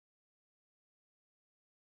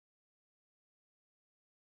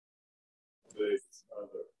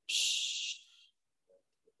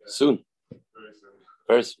Soon.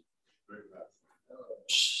 Very soon.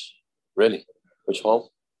 Really? Which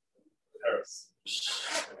hall? Paris.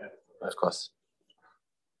 Of course.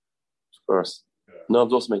 Of course. No,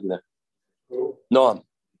 I'm also making that. Who? No, I'm.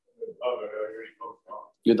 Oh,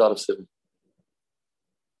 You're done of 7.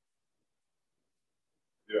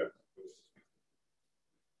 yeah.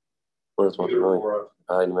 Where's one?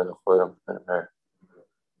 I know. Wow.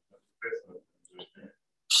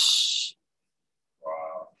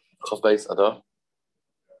 Half base, Ada.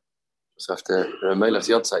 So after mail of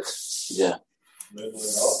the outside. Yeah.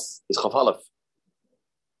 It's half half.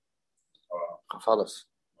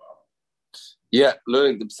 Yeah,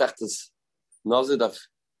 learning the Besechtes Nazir Daf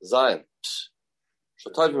Zion.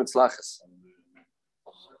 Shotoy Mitzlachas.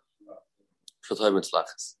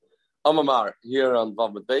 Amamar, here on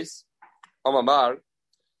Vav base. Amamar,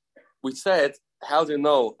 we said, how do you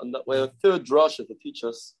know? And that we have a third drasha to teach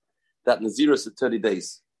us that Nazirus is 30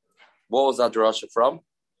 days. What was that drasha from?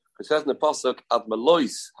 It says in the pasuk at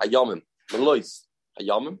Melois Hayamim. Melois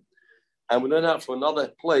Hayamim. And we learn out from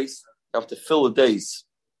another place, you have to fill the days.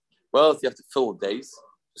 Well, if you have to fill the days,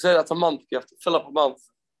 we say that's a month. You have to fill up a month.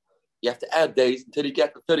 You have to add days until you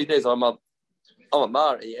get the 30 days of a month.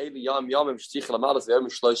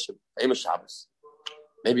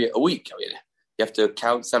 Maybe a week. I mean, you have to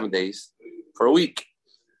count 7 days for a week.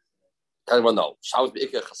 Everyone knows.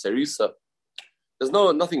 There's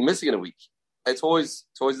nothing missing in a week. It's always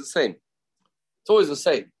the same. It's always the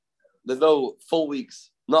same. There's no full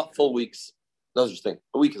weeks, not full weeks. No such thing.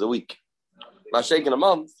 A week is a week. Now, shaking a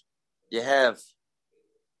month, you have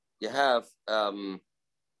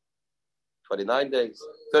 29 days,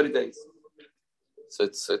 30 days. So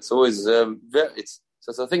it's always so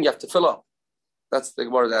it's a thing you have to fill up. That's the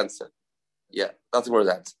Gemara's answer. Yeah, that's the Gemara's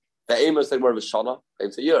answer. The aim is the Gemara of a shana.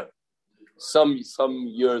 It's a year. Some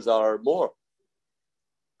years are more.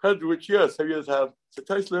 Depends which years. Some years have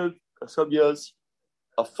Setaisland, some years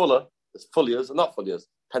are fuller. There's full years and not full years,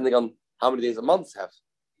 depending on how many days a month have.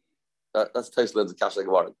 That's Taisland and Kasha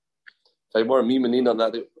Gemara.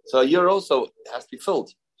 So a year also has to be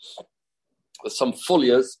filled. There's some full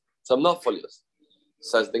years, some not full years.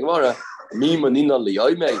 Says the Gemara,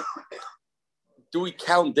 do we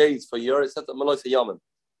count days for a year? It says that Malois Yaman.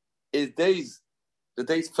 The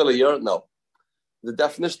days fill a year? No. The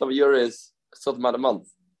definition of a year is a certain amount of month.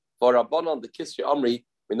 For Rabbanon, the Kisri Amri,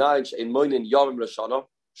 Minayin in Moinin Yamim Rashana,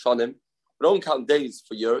 Shanim, we don't count days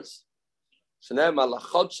for years. Shanem ala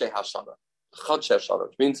Chodshei Hashana. Chodshei Hashana,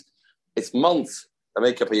 which means it's months that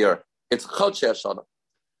make up a year. It's Chodshei Hashana.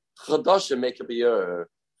 Chodashim make up a year.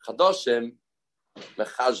 Chodashim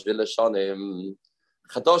mechashvil Hashanim.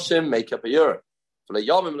 Chodashim make up a year. For the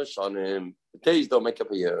Yamim Hashanim, the days don't make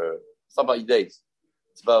up a year. It's not about days.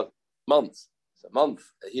 It's about months. It's a month.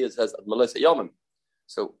 Here it says Melissa Yamim.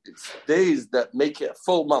 So it's days that make it a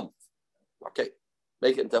full month. Okay,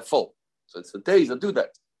 make it into a full. So it's the days that do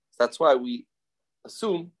that. So that's why we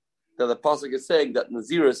assume that the pasuk is saying that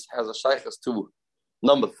Nazirus has a shaykhus to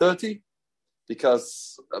number 30,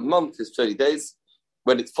 because a month is 30 days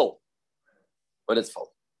when it's full.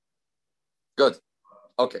 Good.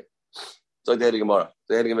 Okay. So the Gemara.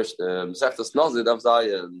 The Gemara. Mesechtes Nazir Daf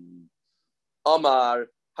Zion. Amar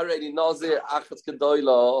Hareini Nazir Achas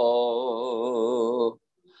Kedoilo.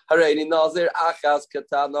 Hareini Nazir Achas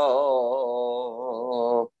Ketano.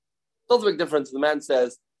 Doesn't make a difference. The man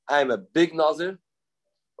says, I'm a big Nazir,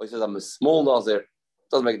 or he says, I'm a small Nazir.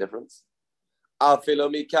 Doesn't make a difference. I'm a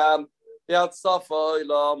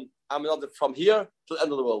Nazir from here to the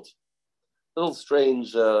end of the world. A little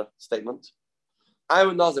strange statement. I'm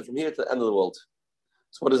a Nazir from here to the end of the world.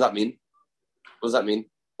 So what does that mean?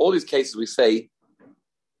 All these cases we say,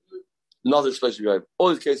 Nazir Shloshim Yom. All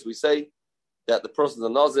these cases we say that the person's a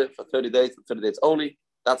Nazir for 30 days only.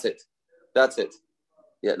 That's it.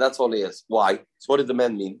 Yeah, that's all he is. Why? So what did the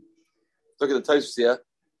men mean? Look at the Tosfos here.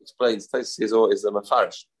 Explains. Tosfos is a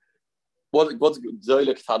mafarish. What's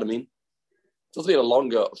Zoyle Ketana mean? It doesn't mean a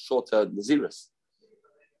longer or shorter Nazirus.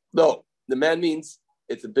 No, the man means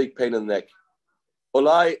it's a big pain in the neck.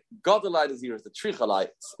 Olai, God Olai Nazirus, the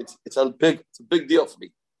Trichalai. It's a big deal for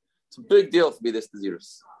me. It's a big deal for me, this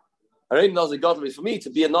Nazirus. Hareini Nazir Godly, for me to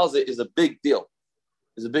be a Nazir is a big deal.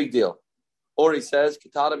 Or he says,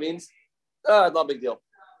 Ketana means, not a big deal.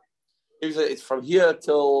 If you say it's from here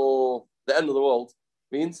till the end of the world,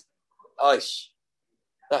 means, that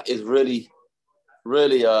is really,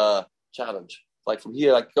 really a challenge. Like from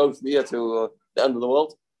here, like going from here to the end of the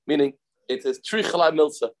world, meaning it is Trichalai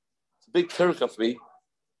Milsa. It's a big kircha for me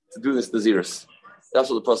to do this Nazirus. That's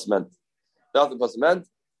what the person meant.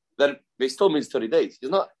 Then it still means 30 days. He's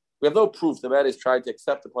not We have no proof the man is trying to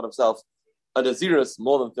accept upon himself a Nazirus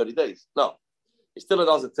more than 30 days. No. He still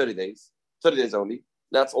does it 30 days. 30 days only.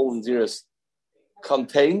 That's all Nazirus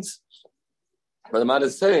contains. But the man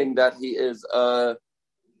is saying that he is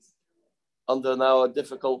under now a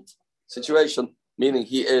difficult situation, meaning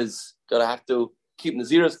he is going to have to keep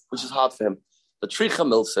Nazirus, which is hard for him. The Tricha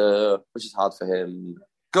Milse, which is hard for him.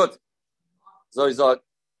 Good. So he's like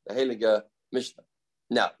the Heilige Mishnah.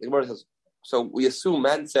 Now, the Gemara says, so we assume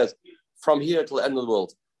man says, from here till the end of the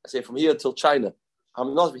world. I say from here till China.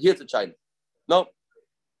 I'm not here to China. No.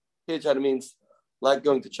 Here to China means like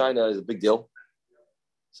going to China is a big deal.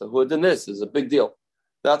 So who did this is a big deal.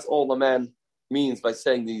 That's all the man means by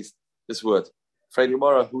saying this word. Fred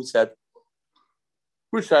Gemara, who said?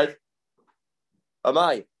 Am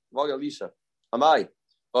I? Elisha. Am I?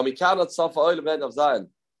 The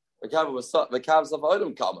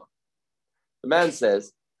man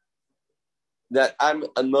says that I'm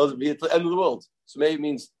another here till the end of the world. So maybe it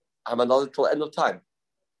means I'm another till the end of time.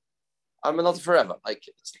 I'm another forever. Like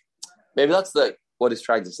maybe that's what he's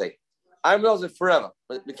trying to say. I'm another forever.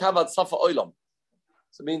 So it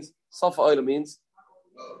means Safa Oilam means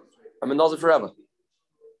I'm another forever.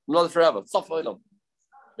 I'm another forever. Safa Oilam.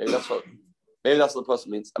 Maybe that's what the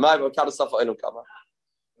person means. Am I going to Safa Oilam Kama?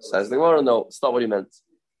 Says the Gemara, no, it's not what he meant.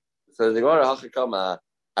 Says the Gemara, Hachakama,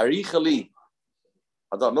 Arichali.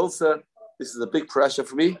 Adat Milsa, this is a big pressure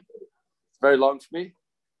for me. It's very long for me.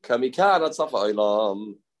 Kamikan at Safa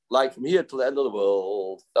Oilam. Like from here to the end of the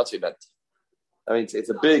world. That's what he meant. I mean, it's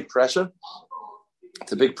a big pressure.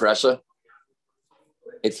 It's a big pressure.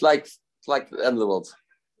 It's like the end of the world.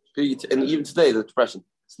 And even today, the depression.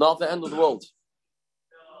 It's not the end of the world.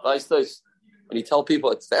 When you tell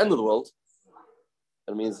people it's the end of the world,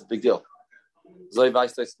 it means it's a big deal. Zoi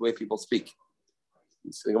Vaistais is the way people speak.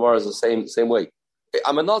 The Gemara is the same way.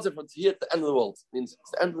 I'm a Nazir from here at the end of the world. It means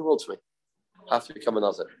it's the end of the world for me. I have to become a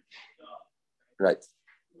Nazir. Right. It's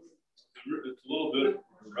a little bit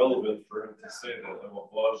irrelevant for him to say that.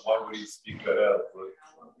 Why would he speak that out? But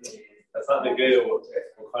that's not negating what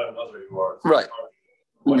kind of Nazir you are. Right.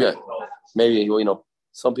 Okay. Maybe,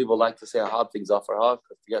 some people like to say hard things off our heart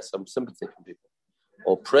to get some sympathy from people.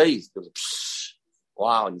 Or praise.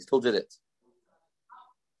 Wow, and you still did it.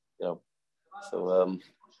 So,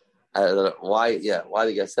 I don't know why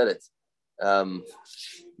the guy said it.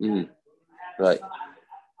 Right.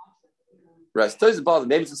 Right. So it's about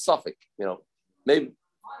maybe it's a suffix, Maybe,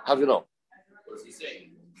 how do you know? What is he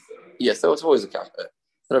saying? Yes, so it's always a cash. I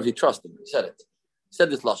don't know if you trust him. He said it. He said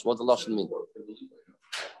this Lashon. What does Lashon mean?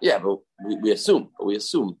 Yeah, but we assume.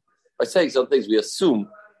 By saying some things, we assume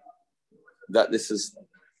that this is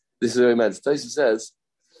what he meant. Tosi says,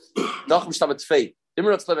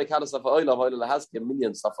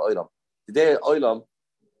 Today, Oilam,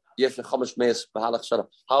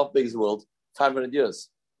 how big is the world? 500 years.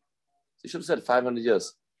 So you should have said 500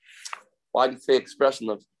 years. Why did you say expression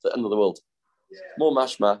of the end of the world? More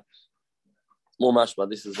mashma.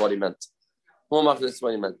 This is what he meant. More mashma. This is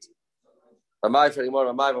what he meant. Now,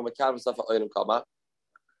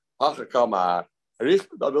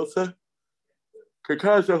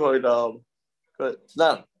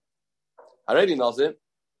 already Nazir,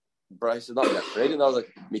 Bryce is not yet. Already Nazir,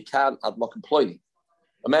 Mikan ad Mokamploini.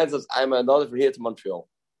 A man says, I'm a Nazir from here to Montreal,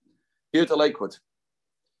 here to Lakewood.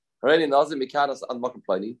 Already Nazir, Mikan ad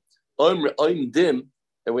Mokamploini. I'm dim,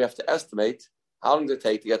 and we have to estimate how long does it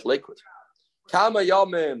take to get to Lakewood. Kama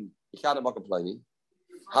Yamim, Mikan ad Mokamploini.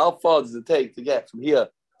 How far does it take to get from here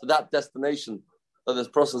to that destination that this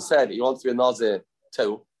person said he wants to be a Nazir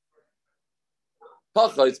to?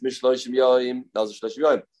 If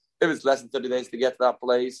it's less than 30 days to get to that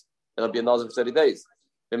place, it'll be a Nazir for 30 days.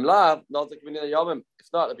 If not, it'll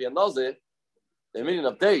be a Nazir the meaning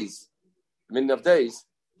of days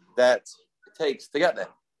that it takes to get there.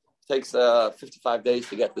 It takes 55 days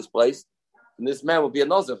to get this place. And this man will be a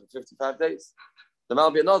Nazir for 55 days. The man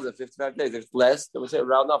will be a Nazir for 55 days. If it's less, then we'll say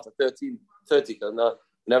round up to 30. We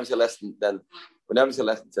never say less than 30.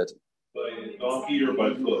 By donkey or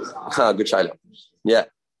by foot? Good child. Yeah,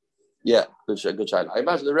 good child. I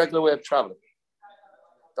imagine the regular way of traveling.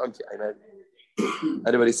 Donkey, I imagine.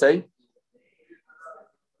 Anybody say?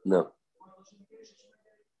 No,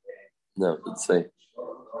 let's say.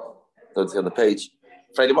 Don't see on the page.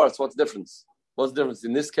 Friday Mars, what's the difference? What's the difference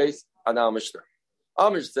in this case and our Mishnah?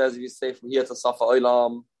 Our Mishnah says if you say from here to Safa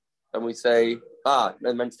Oilam, and we say,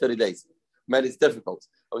 it meant 30 days. Meant it's difficult.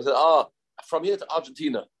 And we say, from here to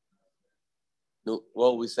Argentina. No,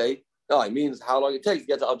 well, we say, it means how long it takes to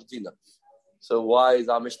get to Argentina. So why is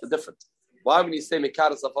our Mishnah different? Why when you say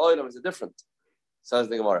Mekara Safa Oilam is it different? Says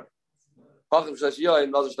the Gemara. Why?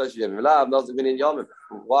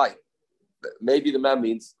 Maybe the man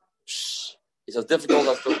means it's as difficult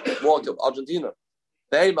as to walk to Argentina.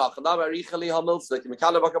 Why do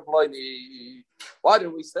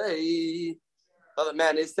we say that the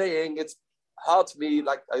man is saying it's hard to be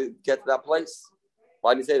like get to that place?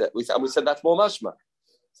 Why do you say that? We said that's more mashma.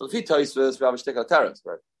 So if he tells us we have a stick on terrace,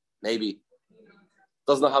 right? Maybe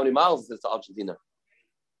doesn't know how many miles it is to Argentina.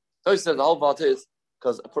 So he says the whole part is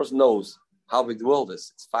because a person knows how big the world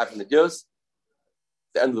is. It's 500 years,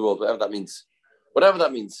 the end of the world, whatever that means. Whatever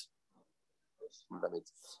that means.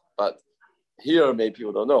 But here, maybe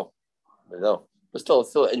people don't know. They know. But still, it's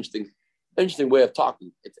still an interesting way of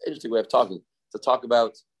talking. It's an interesting way of talking to talk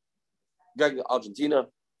about going to Argentina.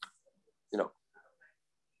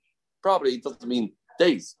 Probably it doesn't mean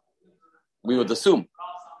days. We would assume.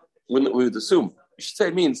 You should say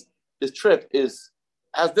it means this trip is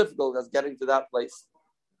as difficult as getting to that place.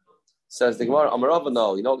 Says the Gemara, Amarava,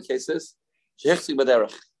 no. You know what the case is? The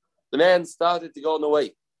man started to go on the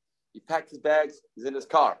way. He packed his bags, he's in his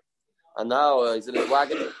car. And now he's in his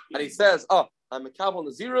wagon. And he says, I'm a Kabul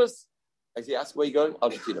Nazirus. As he asks, where are you going?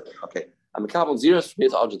 Argentina. Okay. I'm a Kabul Nazirus from here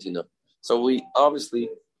to Argentina. So we obviously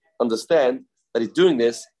understand that he's doing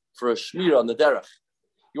this for a shmira on the derech.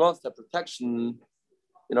 He wants the protection.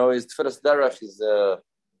 His tefillas derech is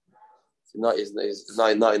not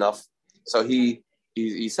enough. So he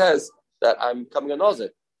says that I'm coming a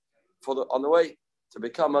Nazir on the way to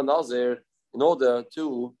become a Nazir in order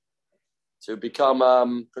to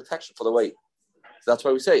become protection for the way. So that's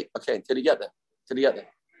why we say, okay, until you get there.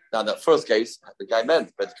 Now, the first case, the guy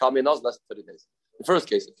meant, but to come in Nazir less than 30 days. The first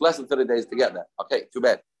case, it's less than 30 days to get there. Okay, too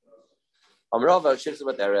bad.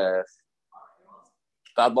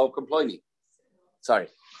 Bad Bob Comploini. Sorry.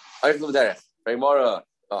 I have there. Very more.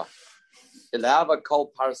 It'll have a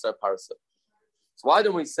called parasa. So why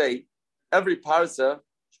don't we say every parasa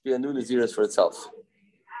should be a new Naziris for itself?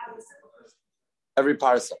 Every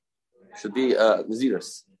parasa should be a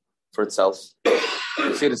Naziris for itself.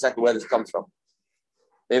 You see in a second where this comes from.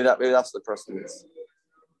 Maybe that's what the person means.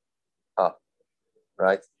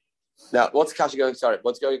 Right. Now, what's Kasha going? Sorry,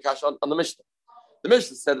 what's going to Kasha on the Mishnah? The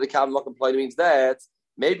Mishnah said that the Kavan Mokum means that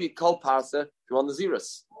maybe called parasa if you want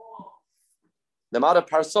Naziris. The amount of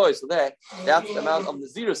parasoi, so that's the amount of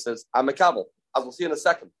Naziris I'm a Kabul. As we'll see in a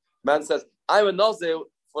second. The man says, I'm a Nazir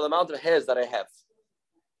for the amount of hairs that I have.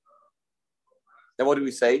 Then what do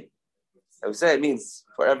we say? We say it means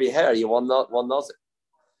for every hair you want one Nazir.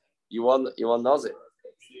 You want Nazir.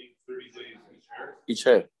 30 days each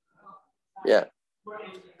hair. Yeah.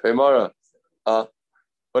 Primora.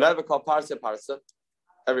 Whatever called parsa,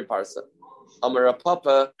 every parsa. Amara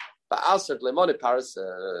papa, but also lemon parsa.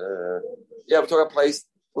 Yeah, we're talking about place.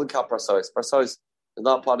 We call parsois. Parsois is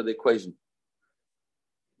not part of the equation.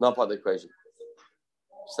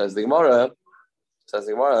 Says the Gemara.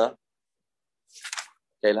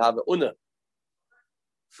 Okay, have a una.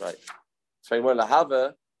 Right. So have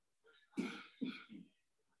a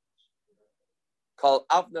called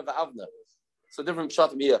Avna v'Avna. So different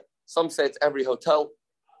pshatim here. Some say it's every hotel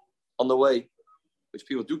on the way, which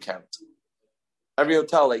people do count. Every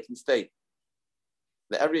hotel they can stay.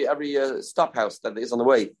 Every stop house that is on the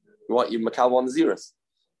way, you want your Makal one Naziris.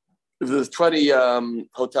 If there's 20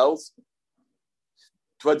 hotels,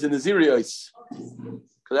 20 Nazirios,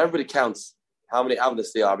 because everybody counts how many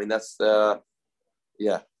Avnas they are. I mean, that's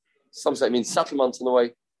Some say it means settlements on the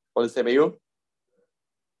way. What does it say about you?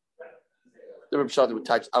 Different pshatim with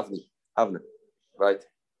types Avna, right?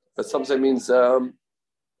 But some say it means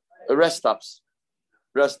rest stops.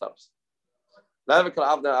 Where's the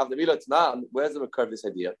Makar of this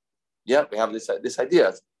idea? Yeah, we have this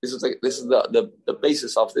idea. This is the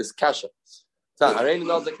basis of this kasha.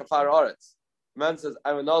 Man says,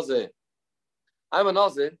 I'm a Nazir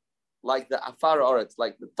like the afar oretz,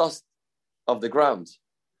 like the dust of the ground.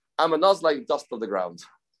 I'm a Nazir like dust of the ground.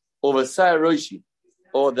 Over Sayar Roshi,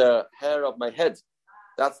 or the hair of my head.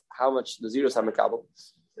 That's how much Nazirus I'm a kabel.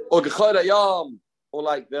 Or Gechor Yam, or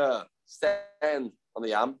like the sand on the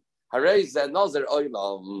Yam. This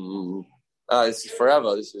is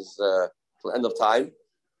forever. This is till the end of time.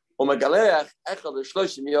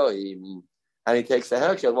 And he takes a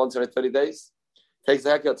haircut once every 30 days.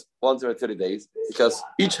 Because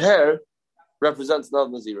each hair represents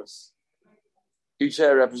another Nazirus.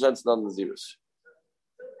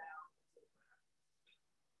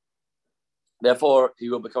 Therefore, he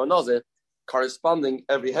will become a Nazir corresponding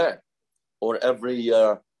every hair or every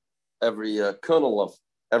kernel of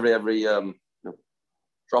every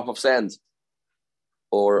drop of sand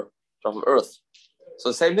or drop of earth. So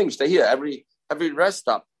the same thing. Stay here. Every rest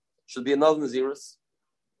stop should be another Nazirus.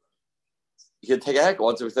 You can take a haircut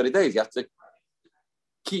once every 30 days. You have to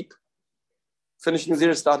keep finishing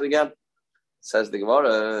Nazir, starting again. Says the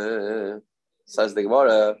Gemara.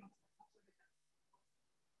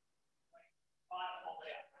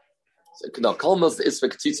 No, Kalmas is for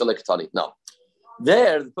Ketitza Lekatani. No.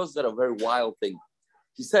 There, the person said a very wild thing.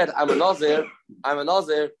 He said, I'm a Nazir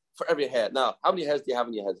for every hair. Now, how many hairs do you have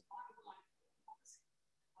in your head?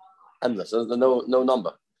 Endless. There's no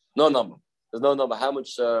number. No number. There's no number. How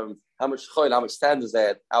much choil, how much sand is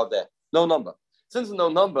there out there? No number. Since there's no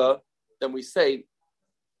number, then we say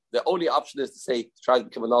the only option is to say try to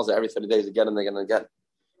become a Nazir every 30 days again and again and again.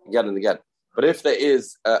 Again and again. But if there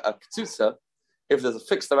is a Ketutza, if there's a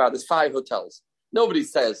fixed amount, there's 5 hotels. Nobody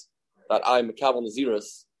says that I'm a Kabul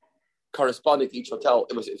Naziris corresponding to each hotel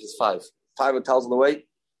if it's 5. 5 hotels on the way.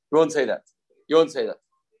 You won't say that.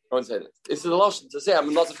 It's a lotion to say I'm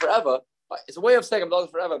a Nazir forever. It's a way of saying I'm Nazir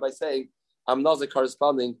forever by saying I'm Nazir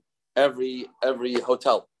corresponding every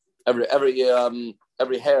hotel,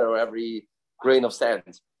 every hair or every grain of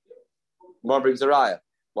sand. More brings a raya.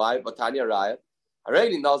 Why? Batanya raya.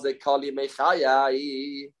 Hareni Nazir kali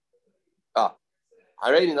mechayai.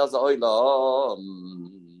 Hareni Nazir oilam.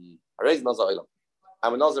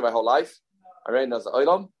 I'm a Nazir my whole life. Hareni Nazir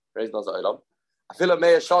oilam. I feel a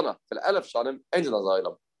meya shana. Feel 1,000 shanim. Ain't a Nazir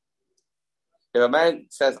oilam. If a man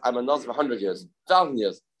says I'm a Nazir for 100 years, 1,000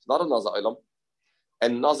 years, it's not a Nazir oilam.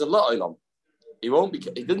 And Nazir la oilam. He won't be.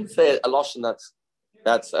 He didn't say a lashon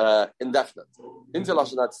that's indefinite. Into a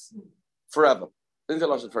lashon that's forever. Then he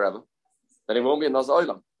won't be a Nazir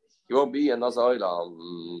oilam. He won't be a Nazir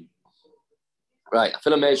oilam. Right. I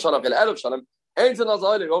feel a meya shana. I feel 1,000 shanim. Ain't a Nazir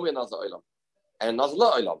oilam. He won't be a Nazir oilam. And Nazir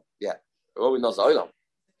la oilam. Yeah. It won't be Nazir oilam.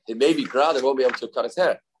 It may be grad. It won't be able to cut his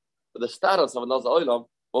hair. But the status of a Nazir oilam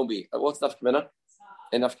won't be. What's Nafka Mina?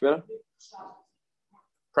 In Nafka Mina?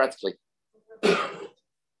 Practically.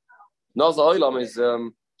 Nazir oilam is, I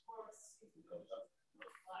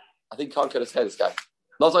think can't cut his hair, this guy.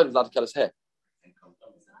 Nazir oilam is allowed to cut his hair.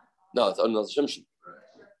 No, it's only Nazir Shimshon.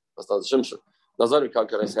 That's Nazir Shimshon. Nazir oilam can't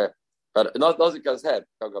cut his hair. But Nazir cut his hair.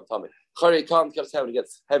 Can't cut Tommy. Chari can't cut his hair when it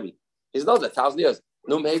gets heavy. He's Nazir 1,000 years.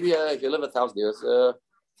 No, maybe if you live 1,000 years,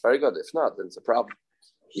 very good. If not, then it's a problem.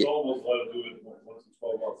 So almost want to do it once in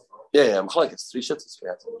 12 months. Yeah, I'm like it's 3 shittas.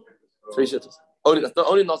 3 shittas. Only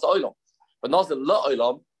Nazir oilam. But Nazir la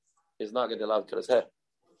oilam is not going to allow to cut his hair.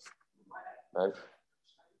 Right?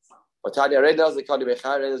 But Tanya Reid Nazir kali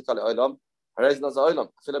bechar, Reid Nazir kali oilam. Reid Nazir oilam.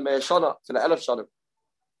 Fila meya shana, fila 1,000 shanim.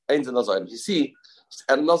 Ain't a Nazir oilam. You see,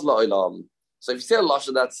 and Nazir la oilam. So if you say a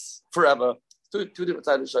lashon that's forever, two different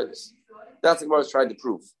types of shaytas. That's what I was trying to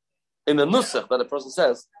prove. In the nusach that a person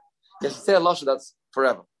says, yes, you say a lashon that's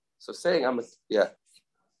forever. So saying I'm a, yeah.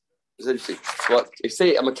 It's interesting. What if you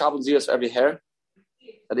say I'm a kabul zeros for every hair,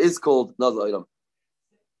 that is called Nazir oilam.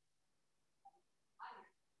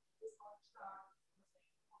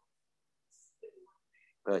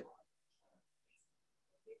 Right.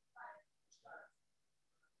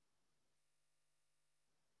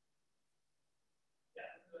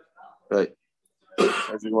 Right.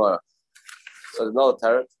 As you are. So there's another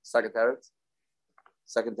tarot, second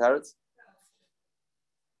tarot.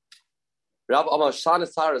 Rabbi Amar Shana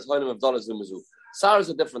Saras Hoinim of Dollars Zumazu. Saras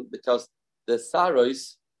are different because the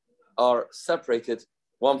Saras are separated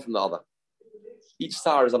one from the other. Each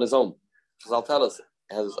star is on his own. As I'll tell us,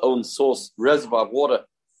 it has its own source, reservoir of water.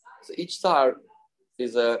 So each star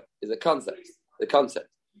is a concept. The concept.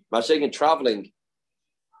 Mashiach traveling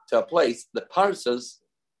to a place, the parsas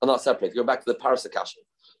are not separate. Go back to the parsa kasha.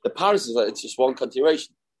 The parsas are it's just one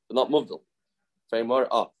continuation. They're not moved. Very more.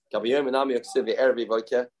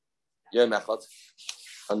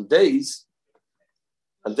 And days,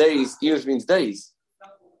 years means days.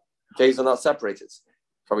 Days are not separated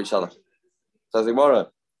from each other. Says the Gemara,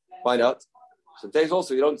 why not? So days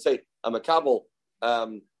also, you don't say I'm a Kabul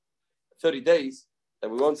 30 days,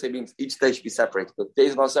 then we won't say means each day should be separated, but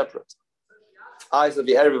days are not separate. Eyes of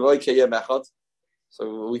the Erev.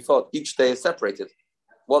 So we thought each day is separated.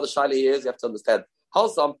 What the Shaili is, you have to understand.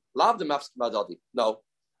 Halsam, lav the mafsk madadi. No.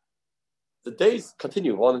 The days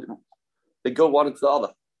continue. They go one into the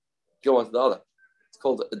other. It's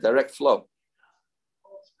called a direct flow.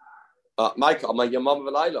 Michael, my yamam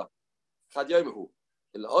v'layla. Chad yomehu.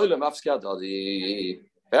 Il oila mafsk madadi.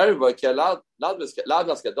 Very good. Lav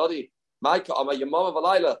mafsk madadi. Michael, my yamam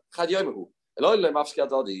v'layla. Chad yomehu. Il oila mafsk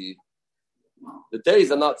madadi. The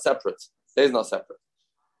days are not separate. Days are not separate.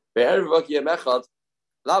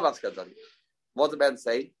 What the men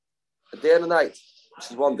say? A day and a night,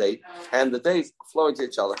 which is one day, and the days flow into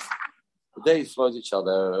each other.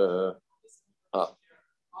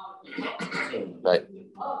 Right.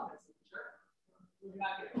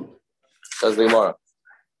 Says the Gemara.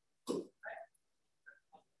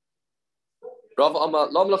 Rav Amma,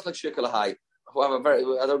 Lam Lach Lach Shikal Hai.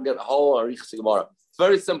 I don't get the whole Arichas Gemara. It's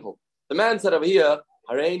very simple. The man said over here,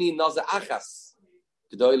 Hareini Nazir Achas.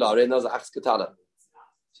 Gedoyla, Hareini Nazir Achas Katana.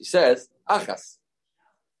 She says, Achas.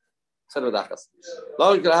 Said with Achas.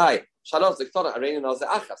 Lam Lach Lach Hai. Shalos Katana, Hareini Nazir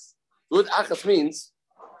Achas. Good Achas means,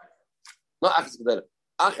 not Achas Gedoyla.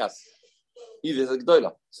 Achas. Either is a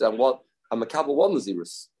Gedoyla. So I'm a couple one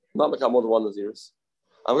Nazirus. Not a couple more than one Nazirus.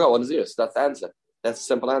 I've got one Nazirus. That's the answer. That's a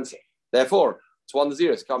simple answer. Therefore, it's one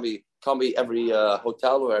Nazirus. Can't be every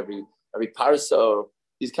hotel or every Paris or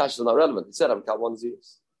these caches are not relevant. Instead, I'm count one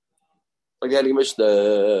Nazirus. Like the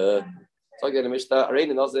Mishnah.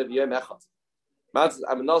 Reini Nazir v'yom echad. Man says,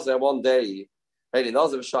 I'm a Nazir one day. Reini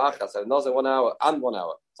Nazir v'sha'achas. I'm a Nazir 1 hour and 1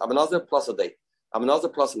 hour. So I'm a Nazir plus a day. I'm a Nazir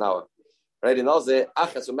plus an hour. Reini Nazir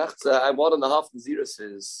achas v'mechza. I'm 1.5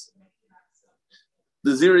 Naziruses.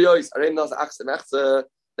 The Ziriyos, Reini Nazir achas v'mechza.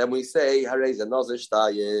 Then we say, Harei Nazir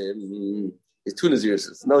shtayim. It's 2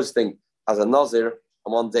 Naziruses. No such thing as a Nazir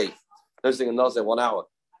on 1 day. No such thing as a Nazir 1 hour.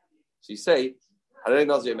 So you say, Harei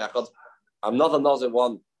Nazir mechad. I'm not a Nazir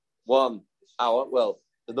 1 hour. Well,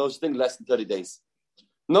 there's no such thing less than 30 days.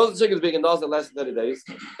 No such thing as being a Nazir less than 30 days.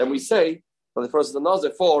 Then we say, well, the person is a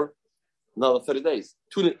Nazir for another 30 days.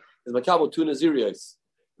 Is Makabo 2 Naziriyos.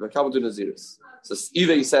 Makabo 2 Naziris. So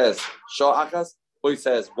either he says, Shah Achas, or he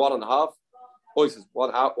says 1.5, or he says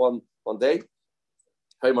 1 hour, 1 day.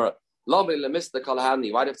 Hey, Mara. Why do you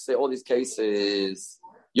have to say all these cases?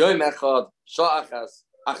 Yom echad, Shah Achas,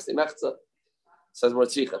 Achsi Mechza. Says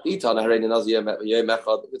Mordechai, Itana Hareini Nazir Yom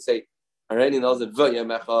echad. We could say Hareini Nazir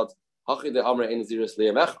v'Yom echad. Hachi de Amre ein Nazirus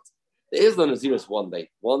l'Yom echad. There is no Nazirus 1 day.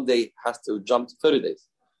 1 day has to jump to 30 days.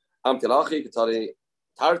 Am Tilachi Katari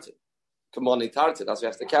Tartin. Kamani Tartin. That's what we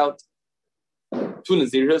have to count. 2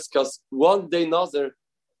 Nazirus, because 1 day Nazir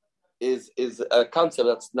is a concept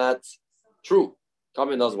that's not true. Can't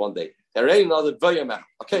be Nazir 1 day. Hareini Nazir v'Yom echad.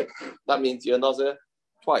 Okay, that means you're Nazir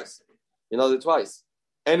twice. You're Nazir twice.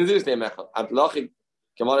 And Nazirus l'Yom echad. Am Tilachi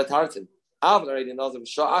Kamani Tartin. If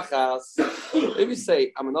you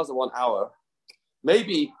say I'm a Nazir 1 hour,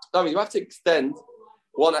 maybe I mean you have to extend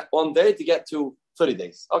one day to get to 30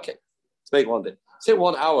 days. Okay, let's make 1 day. Say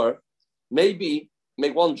 1 hour, maybe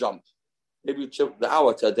make 1 jump. Maybe you chip the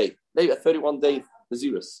hour to a day. Maybe a 31 day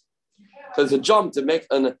Nazirus. So it's a jump to make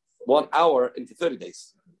 1 hour into 30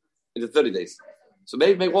 days. So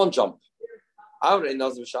maybe make 1 jump.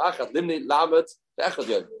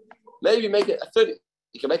 Maybe make it a 30.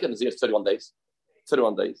 You can make it Nazir 31 days.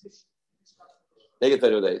 31 days. Make it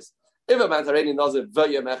 31 days. If a man's already Nazir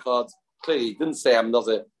v'yom echad, clearly he didn't say I'm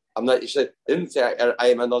Nazir. He didn't say I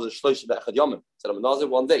am a Nazir shlosh echad yomim. He said I'm a Nazir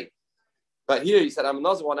 1 day. But here he said I'm a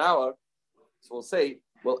Nazir 1 hour. So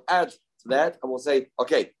we'll add to that and we'll say,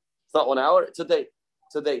 okay, it's not 1 hour, it's a day.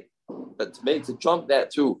 But to jump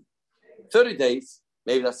that to 30 days,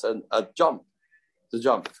 maybe that's a jump. It's a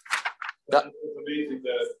jump. It's amazing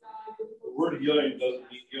that the word yoim doesn't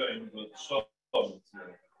mean yoim, but shom.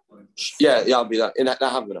 Yeah, I'll be that. In that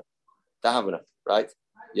havana, right?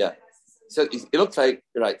 Yeah. So it looks like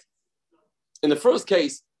you're right. In the first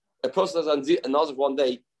case, a person has a Nazir 1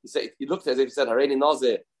 day. He looked as if he said, "Hareini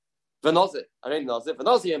Nazir, v'Nazir, Hareini Nazir,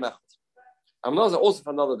 v'Nazir yemechad." I'm Nazir also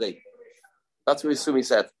for another day. That's what we assume he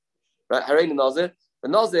said, right? Hareini Nazir,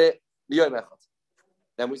 v'Nazir yemechad.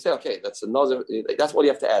 Then we say, okay, that's a Nazir. That's what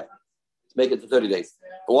you have to add to make it to 30 days.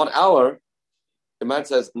 For 1 hour, the man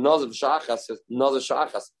says Nazir v'sha'achas, says Nazir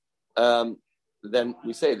sha'achas. Then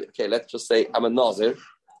we say, okay, let's just say I'm a Nazir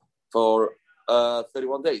for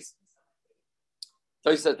 31 days. So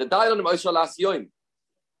he said the dial on the Moshe last yoim.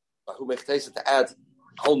 Who makes it to add a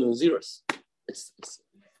whole new Nazirus? It's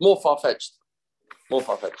more far-fetched.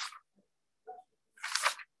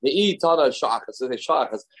 The Tana sha'achas, so they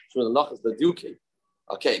sha'achas from the nachas the duke.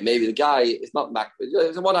 Okay, maybe the guy is not Mac, but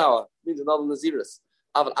it's 1 hour. It means another Nazirus.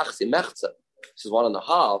 Aval achsi mechza. This is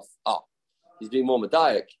 1.5. Oh, he's being more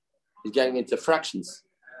medaic. He's getting into fractions.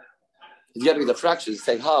 He's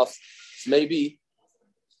saying half. So maybe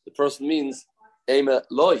the person means ema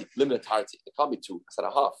loy limit tarti. It can't be 2. I said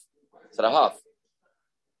a half.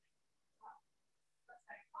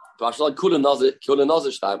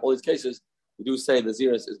 All these cases, we do say the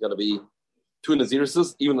Nazirus is going to be 2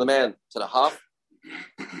 Naziruses, even the man said a half.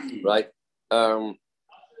 Right?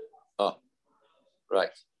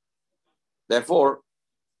 Right. Therefore,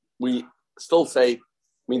 we still say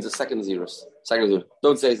means a second Nazirus.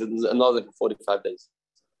 Don't say it's another 45 days.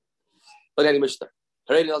 But any Mishnah.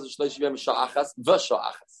 Hareini Nazir shlosh yom sha'achas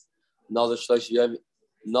v'sha'achas. Nazir shlosh yom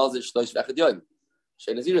Nazir shlosh v'echad yom.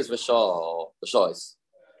 Shei Nazirus v'sha'is.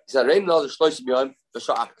 He said Hareini Nazir shlosh yom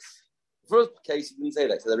v'sha'achas. first case, he didn't say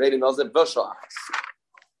that. He said, Rein Nazir, Vashachas.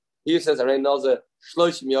 Here says, Rein Nazir,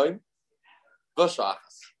 Shloshim Yoim,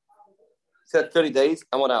 Vashachas. He said 30 days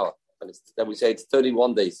and 1 hour. And then we say it's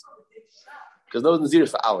 31 days. Because no Nazir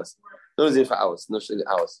for hours. No Nazir for hours. No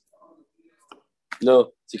hours.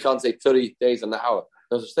 No, so you can't say 30 days and an hour.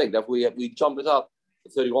 No such thing. That we jump it up to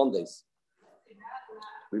 31 days.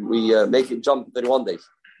 We make it jump 31 days.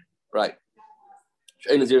 Right.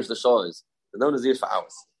 Ain't Nazir for the shores. No Nazir for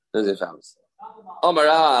hours. No Nazir for hours.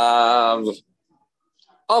 Amarav.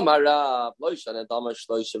 Loishan and Dama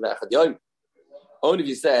Shloishim ve'echad yom. Only if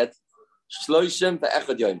you said Shloishim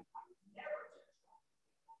ve'echad yom.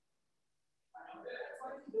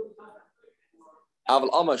 Aval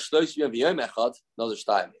Amma Shloishim yom ve'yom echad Nazir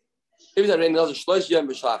shtayim. If you said Nazir Shloishim yom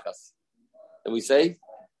v'shachas, then we say,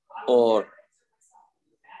 or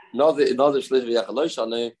Nazir Shloishim ve'echad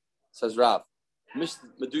Loishan says Rav.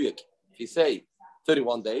 Meduyik. If you say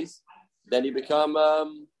 31 days, then you become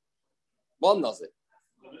one Nazir.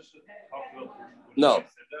 No,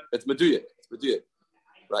 it's Meduyik. It's Meduyik.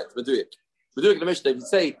 Right, it's Meduyik. Meduyik in the Mishnah, if you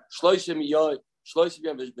say Shloishim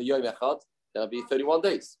Yom Echad, that'll be 31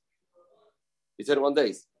 days. It's 31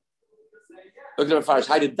 days. Look at the Farish.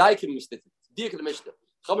 How did Daikim Mishnah? Dik in the Mishnah.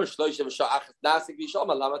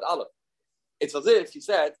 It's as if you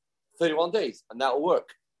said 31 days, and that will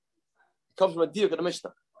work. It comes from a Dik in the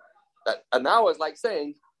Mishnah. That an hour is like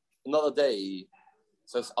saying another day.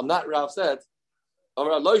 So on that, Rav said, if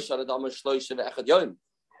you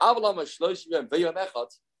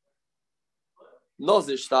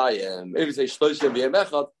say Shloishim v'yom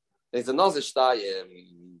echad, there's a Nazir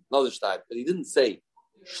shtayim. But he didn't say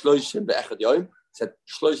Shloishim ve'echad yom. He said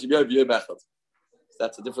Shloishim v'yom echad.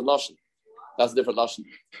 That's a different lashon.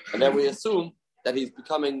 And then we assume that he's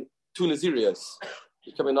becoming two Nazirios.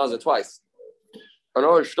 He's becoming Nazir twice. And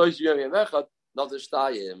Shloishim v'yom echad, Nazir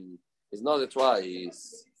shtayim. He's Nazir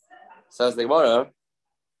twice. Says the Gemara.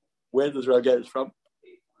 Where does Rav get it from?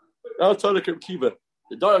 Now Tanakim Kiva.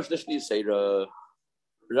 The Darash initially say Rav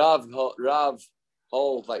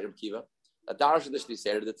holds like Rav Kiva. The Darash initially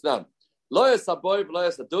say that it's none. Loyas Saboy,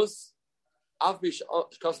 Loyas Adus, Avbish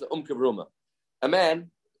Kosna Umkavruma. A man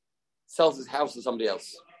sells his house to somebody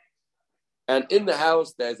else. And in the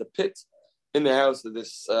house there's a pit. In the house there's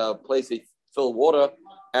this place they fill water.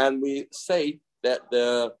 And we say that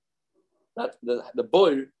the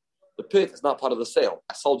boy, the pit is not part of the sale.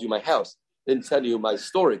 I sold you my house. Didn't tell you my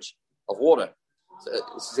storage of water.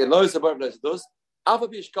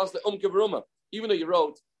 Even though you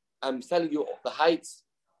wrote, I'm selling you the heights,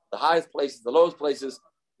 the highest places, the lowest places,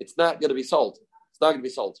 it's not going to be sold. It's not going to be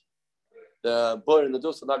sold. The boy and the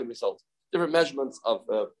dus are not going to be sold. Different measurements of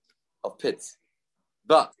pits.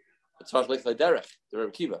 But it's not like derech, the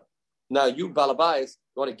Rebbe Kiva. Now you balabais,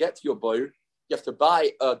 you want to get to your boy, you have to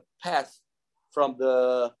buy a path from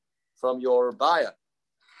your buyer.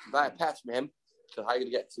 Buy a path from him, because how are you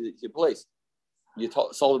going to get to your place? You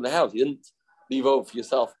sold in the house. You didn't leave over for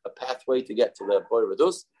yourself a pathway to get to the boy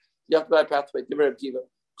Radus. You have to buy a pathway to Rebbe Kiva.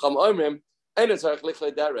 No,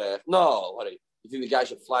 what you think the guy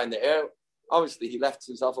should fly in the air? Obviously, he left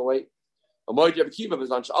himself away. If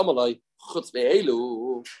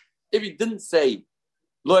he didn't say,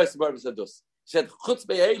 he said,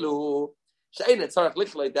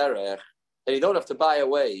 and you don't have to buy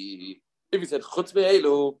away. If he said chutz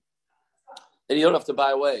be'elu, then you don't have to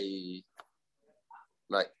buy away,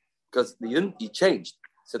 right? Because he changed.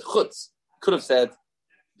 He said chutz. Could have said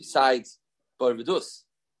besides bar v'dus.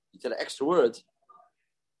 He said an extra word.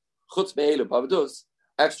 Chutz be'elu bar v'dus.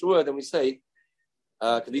 Extra word, and we say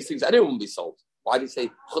because these things anyone will be sold. Why did he say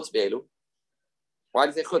chutz be'elu? Why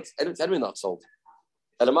did he say chutz? Anyone not sold.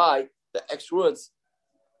 Elamai, the extra words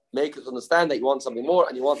make us understand that you want something more,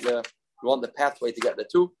 and you want the pathway to get there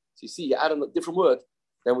too. So you see, you add on a different word,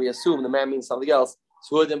 then we assume the man means something else.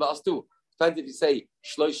 So who them us too? Depends if you say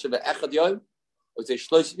shloishim ve'echad yom, or you say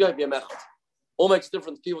shloishim yom ve'echad. All makes a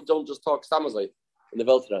difference. People don't just talk stamazai in the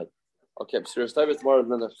Weltran. Okay, I'm serious. Tomorrow,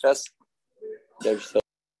 then the chess.